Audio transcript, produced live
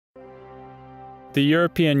The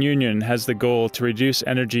European Union has the goal to reduce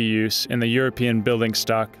energy use in the European building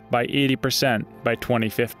stock by 80% by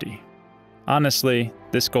 2050. Honestly,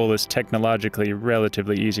 this goal is technologically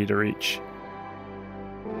relatively easy to reach.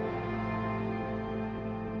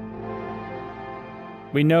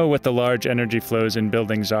 We know what the large energy flows in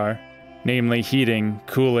buildings are, namely heating,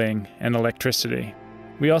 cooling, and electricity.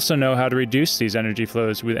 We also know how to reduce these energy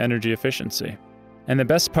flows with energy efficiency. And the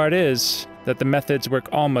best part is that the methods work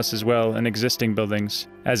almost as well in existing buildings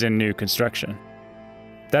as in new construction.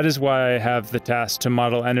 That is why I have the task to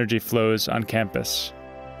model energy flows on campus.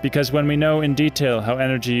 Because when we know in detail how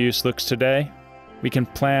energy use looks today, we can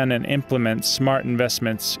plan and implement smart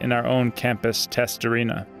investments in our own campus test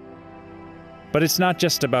arena. But it's not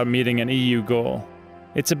just about meeting an EU goal.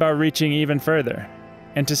 It's about reaching even further,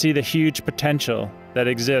 and to see the huge potential that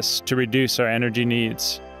exists to reduce our energy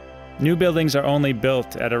needs. New buildings are only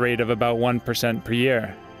built at a rate of about 1% per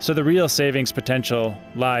year, so the real savings potential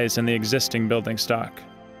lies in the existing building stock.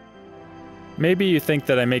 Maybe you think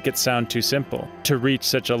that I make it sound too simple to reach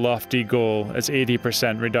such a lofty goal as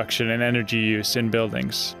 80% reduction in energy use in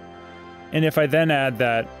buildings. And if I then add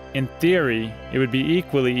that, in theory, it would be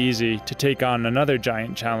equally easy to take on another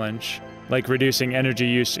giant challenge, like reducing energy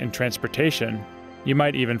use in transportation, you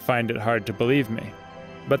might even find it hard to believe me.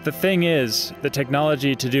 But the thing is, the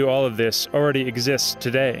technology to do all of this already exists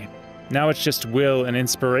today. Now it's just will and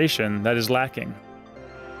inspiration that is lacking.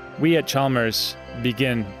 We at Chalmers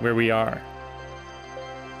begin where we are.